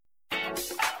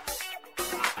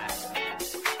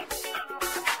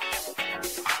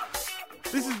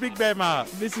This is Big Bear Mark.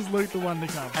 This is Luke the One to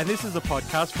Come. And this is a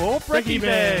podcast for Brekkie Brekkie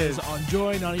Bears. on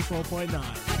Joy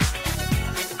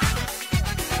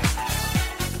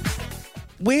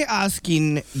 94.9. We're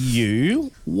asking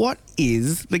you, what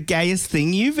is the gayest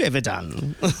thing you've ever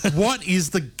done? What is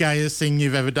the gayest thing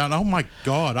you've ever done? Oh my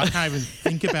God, I can't even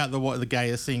think about what the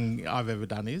gayest thing I've ever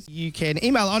done is. You can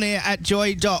email on air at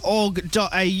joy.org.au.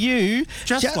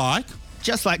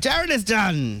 Just like Darren has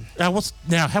done.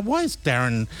 Why is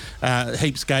Darren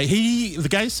heaps gay? The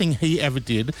gayest thing he ever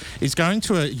did is going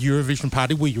to a Eurovision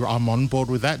party. I'm on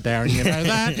board with that, Darren, you know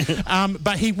that.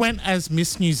 But he went as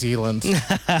Miss New Zealand.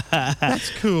 That's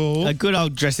cool. A good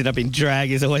old dressing up in drag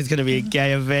is always going to be a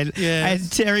gay event. Yes.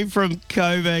 And Terry from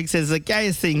Coburg says the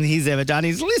gayest thing he's ever done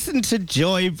is listen to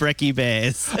Joy Brekkie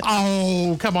Bears.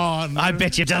 Oh, come on. I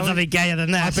bet you've done something gayer than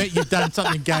that. I bet you've done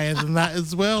something gayer than that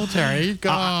as well, Terry.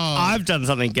 God. I've done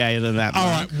something gayer than that. All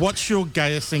mate. right, what's your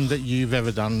gayest thing that you've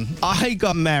ever done? I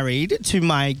got married to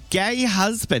my gay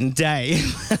husband,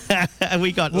 Dave. And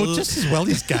we got just as well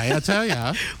as gay, I tell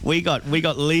you. we got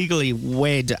legally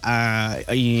wed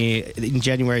in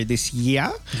January this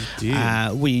year. You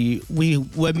did. We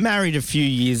were married a few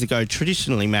years ago,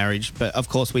 traditionally married, but of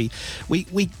course we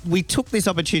took this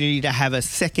opportunity to have a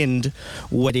second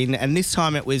wedding, and this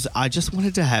time it was I just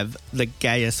wanted to have the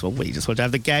gayest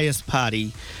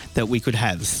party that we could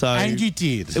have. So And you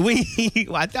did.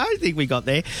 I don't think we got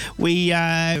there. We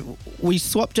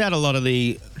swapped out a lot of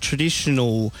the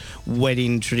traditional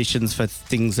wedding traditions for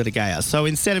things that are gayer. So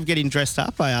instead of getting dressed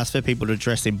up, I asked for people to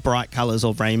dress in bright colours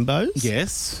or rainbows.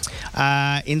 Yes.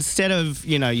 Instead of,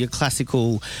 your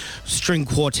classical string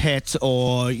quartet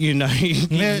or,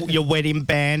 your wedding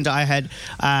band, I had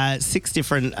 6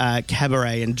 different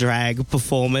cabaret and drag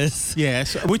performers.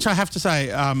 Yes, which I have to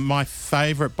say, my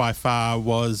favourite by far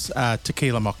was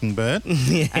Tequila Mockingbird.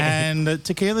 Yeah. And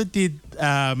Tequila did,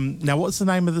 now what's the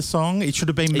name of the song? It Should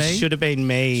Have Been Me? It Should Have Been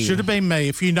Me. Should Have Been Me.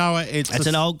 If you know it, it's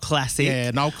an old classic. Yeah,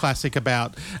 an old classic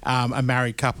about a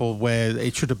married couple where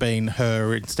it should have been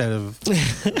her instead of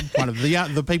one of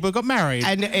the people who got married.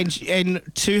 And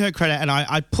to her credit, and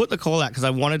I put the call out because I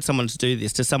wanted someone to do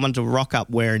this, to someone to rock up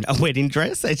wearing a wedding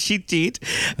dress, and she did.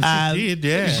 She did,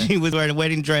 yeah. She was wearing a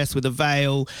wedding dress with a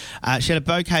veil. She had a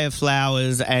bouquet of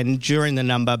flowers, and during the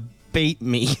number beat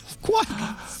me quite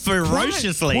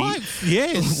ferociously.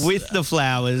 Yes. With the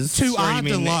flowers. To our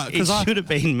screaming, delight. It should have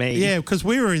been me. Yeah, because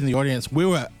we were in the audience. We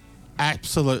were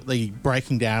absolutely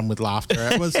breaking down with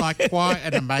laughter. It was like quite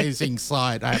an amazing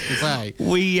sight, I have to say.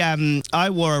 I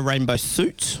wore a rainbow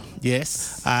suit.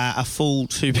 Yes. A full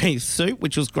 2-piece suit,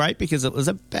 which was great because it was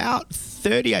about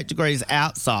 38 degrees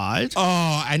outside.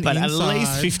 Oh, and but inside, at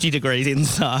least 50 degrees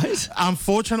inside.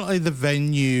 Unfortunately, the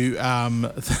venue,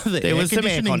 there was some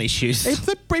aircon issues.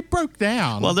 It broke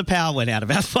down. Well, the power went out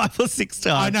about 5 or 6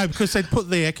 times. I know, because they'd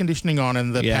put the air conditioning on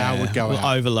and the power would go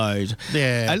out. Overload.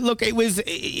 Yeah. Look,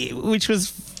 which was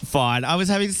fine. I was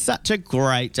having such a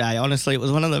great day. Honestly, it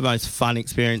was one of the most fun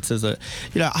experiences. I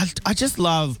just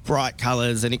love bright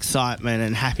colours and excitement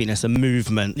and happiness and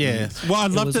movement. Yeah. Well, I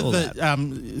loved it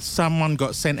that someone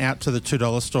got sent out to the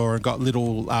 $2 store and got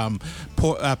little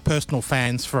personal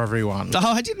fans for everyone.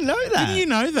 Oh, I didn't know that. Didn't you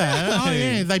know that? No. Oh,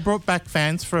 yeah. They brought back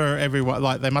fans for everyone.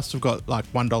 Like, they must have got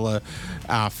like $1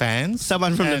 fans.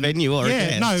 Someone from the venue or a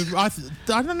guest? No,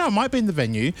 I don't know. It might be in the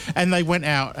venue. And they went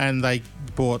out and they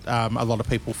bought a lot of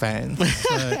people fans.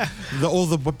 All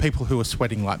the people who were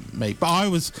sweating like me. But I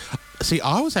was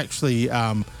actually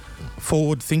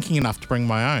forward thinking enough to bring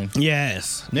my own.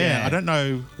 Yes. Yeah. I don't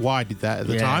know why I did that at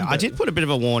the time. I did put a bit of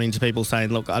a warning to people saying,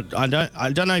 look, I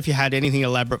don't know if you had anything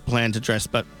elaborate planned to dress,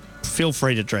 but feel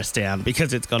free to dress down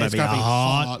because it's going to be a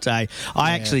hot day.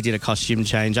 I actually did a costume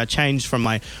change. I changed from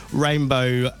my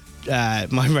rainbow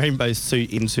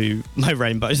suit into my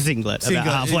rainbow singlet about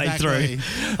halfway through.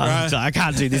 Right. I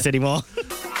can't do this anymore.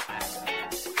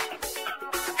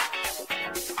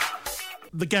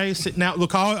 The gayest... Now,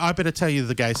 look, I better tell you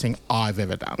the gayest thing I've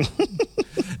ever done.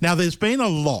 Now, there's been a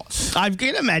lot. I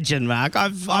can imagine, Mark.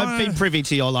 I've been privy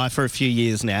to your life for a few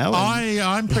years now.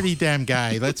 I'm pretty damn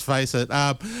gay, let's face it.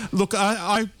 Look,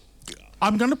 I'm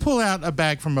going to pull out a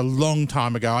bag from a long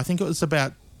time ago. I think it was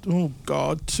about,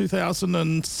 2000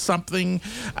 and something.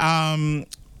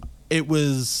 It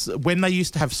was when they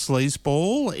used to have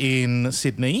sleazeball in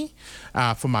Sydney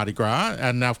for Mardi Gras.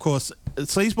 And, of course,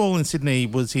 sleazeball in Sydney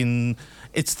was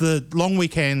it's the long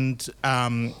weekend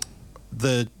at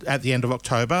the end of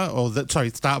October,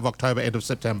 start of October, end of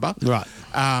September. Right.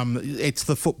 It's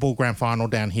the football grand final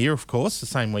down here, of course, the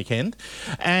same weekend.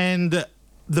 And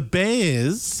the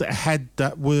Bears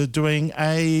were doing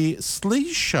a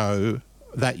sleaze show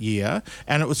that year,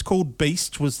 and it was called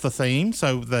Beast was the theme,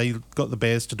 so they got the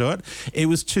Bears to do it. It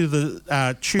was to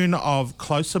the tune of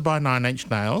Closer by Nine Inch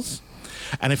Nails,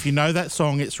 and if you know that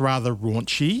song, it's rather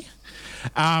raunchy.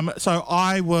 So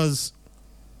I was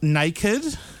naked.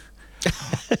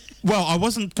 Well, I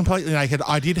wasn't completely naked.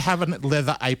 I did have a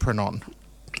leather apron on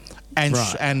and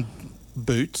and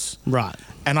boots. Right.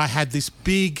 And I had this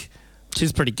big...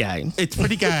 She's pretty gay. It's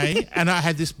pretty gay. And I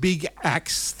had this big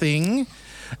axe thing,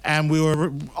 and we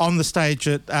were on the stage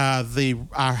at the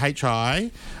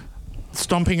RHI,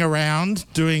 stomping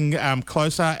around, doing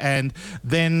Closer, and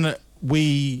then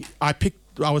I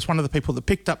was one of the people that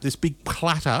picked up this big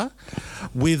platter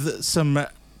with some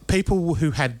people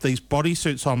who had these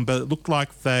bodysuits on, but it looked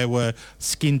like they were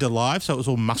skinned alive, so it was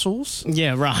all muscles.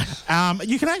 Yeah, right.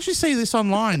 You can actually see this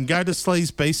online. Go to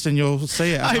Sleaze Beast and you'll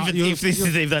see it.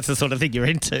 If that's the sort of thing you're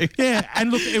into. Yeah,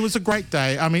 and look, it was a great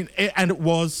day. I mean, it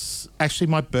was actually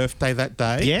my birthday that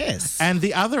day. Yes. And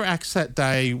the other acts that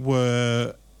day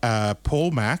were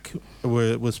Paul Mac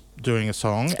was doing a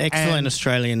song. Excellent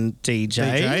Australian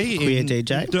DJ, queer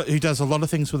DJ. Who does a lot of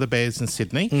things with the Bears in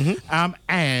Sydney. Mm-hmm.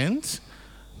 And...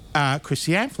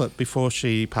 Chrissy Amphlett, before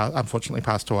she unfortunately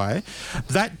passed away.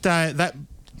 That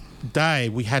day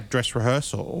we had dress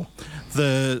rehearsal.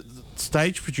 The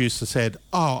stage producer said,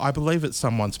 "Oh, I believe it's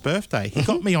someone's birthday." He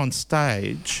got me on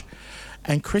stage,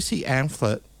 and Chrissy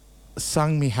Amphlett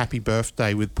sung me "Happy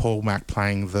Birthday" with Paul Mac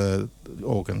playing the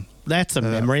organ. That's a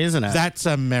memory, isn't it? That's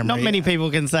a memory. Not many people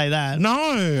can say that.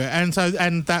 No,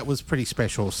 and that was pretty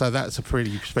special. So that's a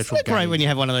pretty special. It's great when you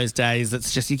have one of those days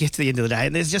that's just you get to the end of the day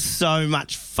and there's just so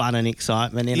much fun and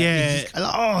excitement in it.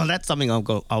 Oh, that's something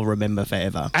I'll remember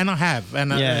forever. And I have,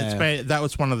 and that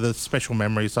was one of the special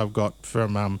memories I've got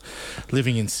from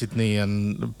living in Sydney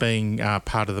and being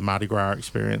part of the Mardi Gras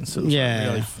experience. It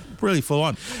was really full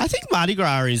on. I think Mardi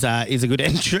Gras is a good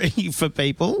entry for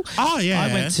people. Oh yeah,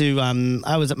 I went to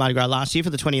I was at Mardi Gras last year for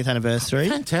the 20th anniversary.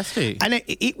 Fantastic. And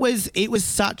it was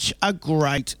such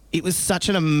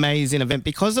an amazing event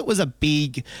because it was a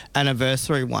big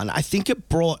anniversary one. I think it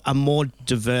brought a more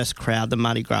diverse crowd than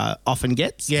Mardi Gras often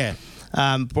gets. Yeah.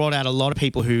 Brought out a lot of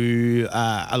people who,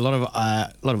 a lot of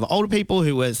older people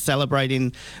who were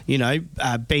celebrating,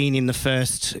 being in the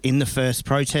first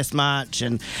protest march,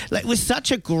 and it was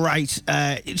such a great,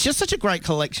 it's just such a great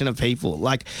collection of people.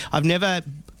 Like I've never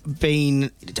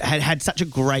had such a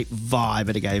great vibe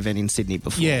at a gay event in Sydney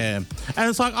before. Yeah, and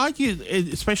it's like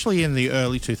especially in the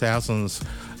early 2000s.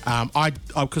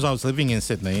 Because I was living in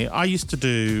Sydney, I used to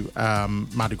do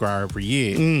Mardi Gras every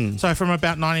year. So from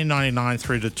about 1999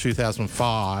 through to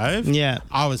 2005,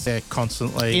 I was there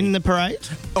constantly. In the parade?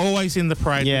 Always in the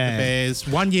parade with the Bears.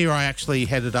 One year I actually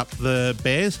headed up the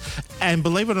Bears, and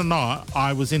believe it or not,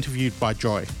 I was interviewed by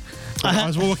Joy. I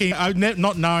was walking,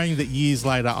 not knowing that years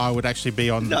later I would actually be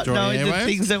on the Joy Airwaves. The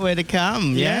things that were to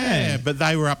come. Yeah, but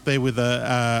they were up there with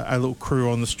a little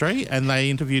crew on the street, and they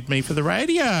interviewed me for the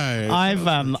radio.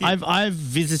 I've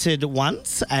visited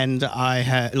once, and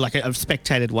I've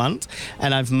spectated once,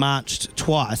 and I've marched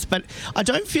twice. But I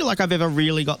don't feel like I've ever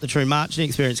really got the true marching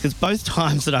experience because both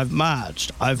times that I've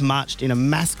marched in a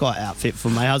mascot outfit for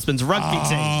my husband's rugby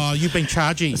team. Oh, you've been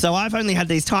charging. So I've only had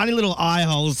these tiny little eye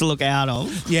holes to look out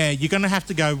of. Yeah, you're going to have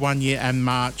to go one year and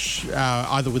march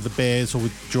either with the Bears or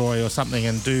with Joy or something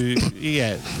and do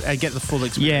and get the full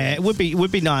experience. Yeah, it would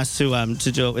be nice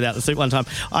to do it without the suit one time.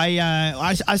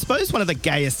 I suppose one of the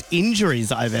gayest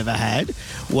injuries I've ever had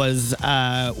was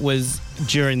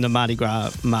during the Mardi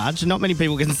Gras march. Not many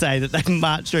people can say that they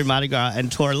marched through Mardi Gras and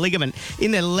tore a ligament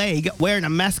in their leg wearing a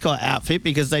mascot outfit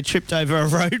because they tripped over a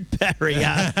road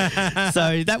barrier.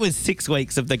 So that was 6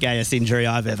 weeks of the gayest injury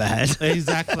I've ever had.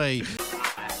 Exactly.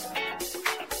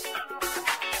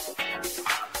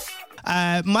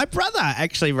 My brother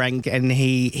actually rang and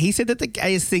he said that the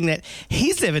gayest thing that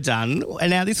he's ever done, and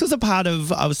now this was a part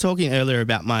of, I was talking earlier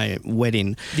about my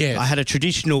wedding. Yes. I had a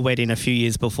traditional wedding a few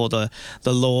years before the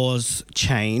laws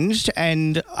changed,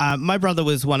 and my brother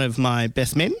was one of my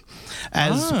best men,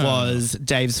 as was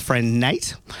Dave's friend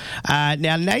Nate.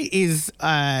 Now Nate's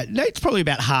probably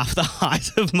about half the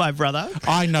height of my brother.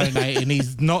 I know Nate, and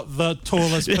he's not the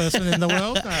tallest person in the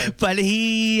world. No. But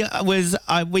he was,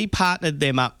 we partnered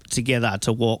them up together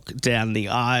to walk down the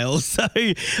aisle. So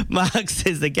Mark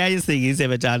says the gayest thing he's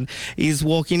ever done is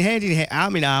walking hand in hand,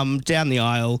 arm in arm down the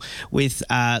aisle with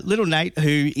little Nate,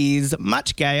 who is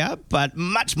much gayer but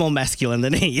much more masculine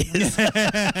than he is.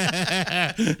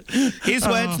 His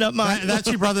words, not mine. That's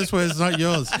your brother's words, not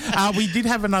yours. We did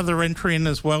have another entry in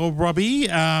as well, Robbie, who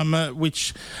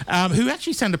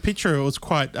actually sent a picture. It was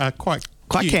quite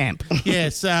Quite cute. camp.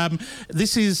 Yes.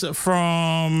 This is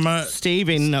from Steve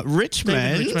in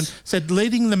Richmond. Said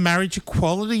leading the marriage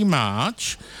equality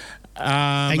march.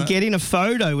 And getting a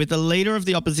photo with the leader of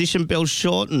the opposition, Bill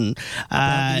Shorten,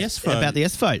 about the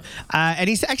yes vote. And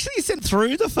he's actually sent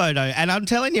through the photo, and I'm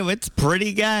telling you, it's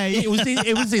pretty gay. It was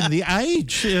in The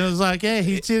Age. It was like, yeah,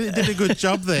 he did a good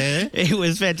job there. It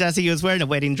was fantastic. He was wearing a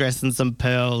wedding dress and some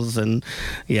pearls, and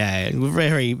yeah,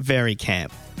 very, very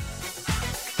camp.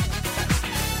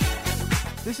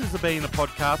 This has been a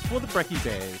podcast for the Brekkie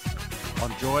Bears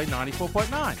on Joy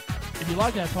 94.9. If you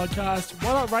like our podcast,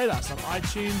 why not rate us on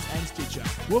iTunes and Stitcher?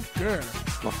 Woof grr.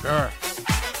 Woof grr.